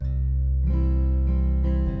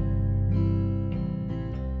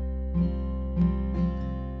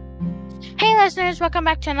listeners, welcome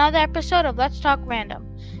back to another episode of Let's Talk Random.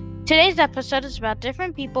 Today's episode is about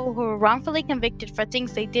different people who were wrongfully convicted for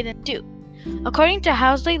things they didn't do. According to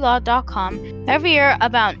HousleyLaw.com, every year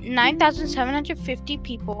about 9,750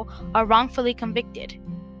 people are wrongfully convicted.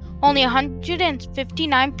 Only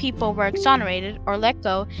 159 people were exonerated or let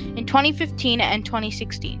go in 2015 and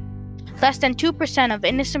 2016. Less than 2% of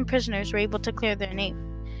innocent prisoners were able to clear their name.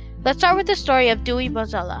 Let's start with the story of Dewey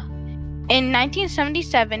Bozella. In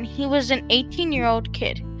 1977, he was an 18-year-old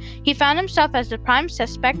kid. He found himself as the prime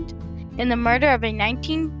suspect in the murder of a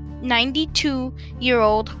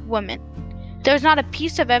 92-year-old woman. There was not a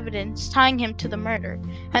piece of evidence tying him to the murder,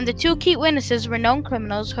 and the two key witnesses were known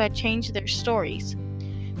criminals who had changed their stories.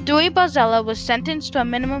 Dewey Bozella was sentenced to a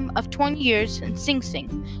minimum of 20 years in Sing Sing,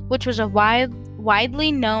 which was a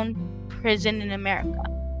widely known prison in America.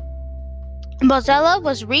 Bozella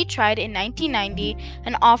was retried in 1990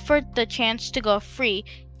 and offered the chance to go free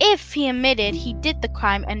if he admitted he did the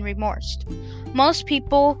crime and remorsed. Most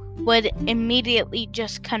people would immediately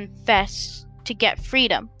just confess to get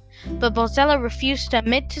freedom, but Bozella refused to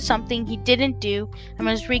admit to something he didn't do and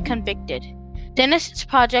was reconvicted. The Innocence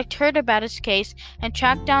Project heard about his case and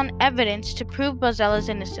tracked down evidence to prove Bozella's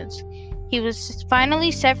innocence. He was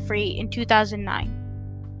finally set free in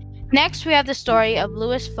 2009. Next, we have the story of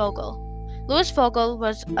Louis Fogel. Louis Fogel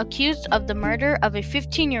was accused of the murder of a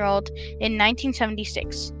 15-year-old in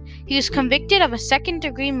 1976. He was convicted of a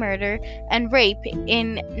second-degree murder and rape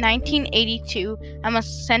in 1982 and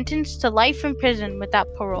was sentenced to life in prison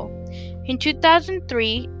without parole. In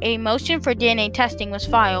 2003, a motion for DNA testing was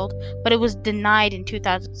filed, but it was denied in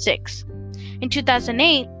 2006. In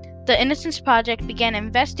 2008, the Innocence Project began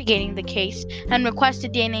investigating the case and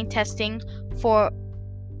requested DNA testing for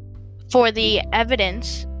the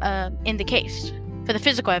evidence in the case, for the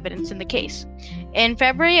physical evidence in the case. In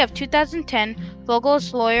February of 2010,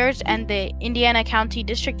 Vogel's lawyers and the Indiana County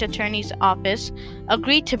District Attorney's Office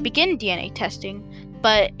agreed to begin DNA testing,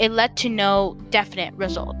 but it led to no definite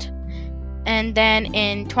result. And then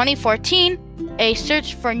in 2014, a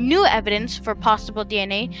search for new evidence for possible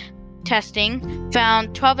DNA testing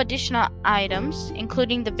found 12 additional items,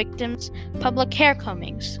 including the victim's public hair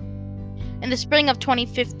combings. In the spring of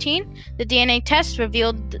 2015, the DNA test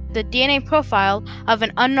revealed the DNA profile of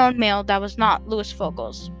an unknown male that was not Louis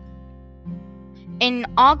Fogel's. In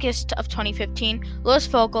August of 2015, Louis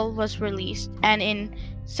Fogel was released, and in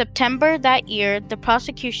September that year, the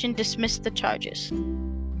prosecution dismissed the charges.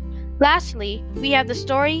 Lastly, we have the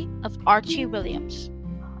story of Archie Williams.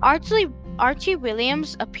 Archie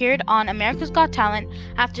Williams appeared on America's Got Talent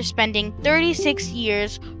after spending 36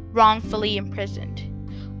 years wrongfully imprisoned.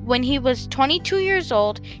 When he was 22 years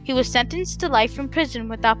old, he was sentenced to life in prison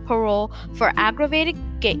without parole for aggravated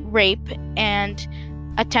rape and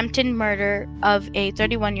attempted murder of a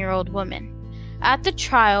 31-year-old woman. At the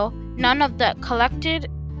trial, none of the collected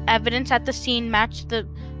evidence at the scene matched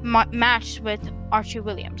with Archie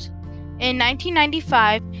Williams. In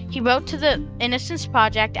 1995, he wrote to the Innocence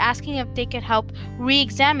Project asking if they could help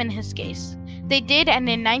re-examine his case. They did, and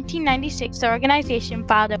in 1996, the organization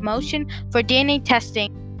filed a motion for DNA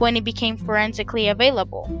testing when it became forensically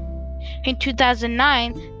available. In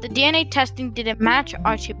 2009, the DNA testing didn't match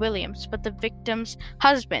Archie Williams, but the victim's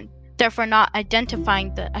husband, therefore not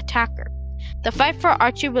identifying the attacker. The fight for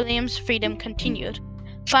Archie Williams' freedom continued.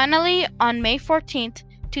 Finally, on May 14,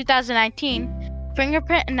 2019,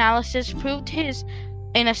 fingerprint analysis proved his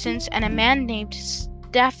innocence, and a man named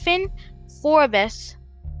Stephen Forbes,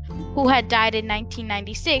 who had died in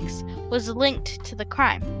 1996, was linked to the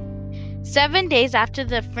crime. 7 days after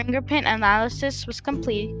the fingerprint analysis was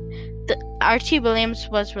complete, Archie Williams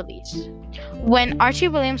was released. When Archie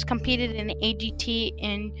Williams competed in AGT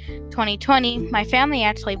in 2020, my family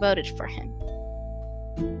actually voted for him.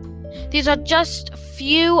 These are just a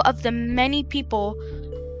few of the many people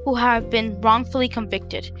who have been wrongfully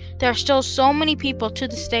convicted. There are still so many people to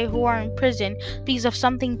this day who are in prison because of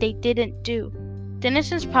something they didn't do. The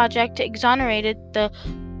Innocence Project exonerates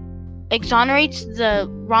the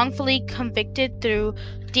wrongfully convicted through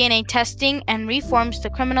DNA testing and reforms the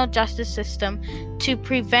criminal justice system to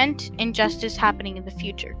prevent injustice happening in the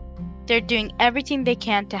future. They're doing everything they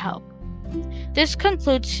can to help. This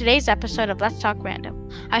concludes today's episode of Let's Talk Random.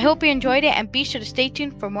 I hope you enjoyed it, and be sure to stay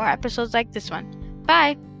tuned for more episodes like this one.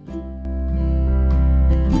 Bye!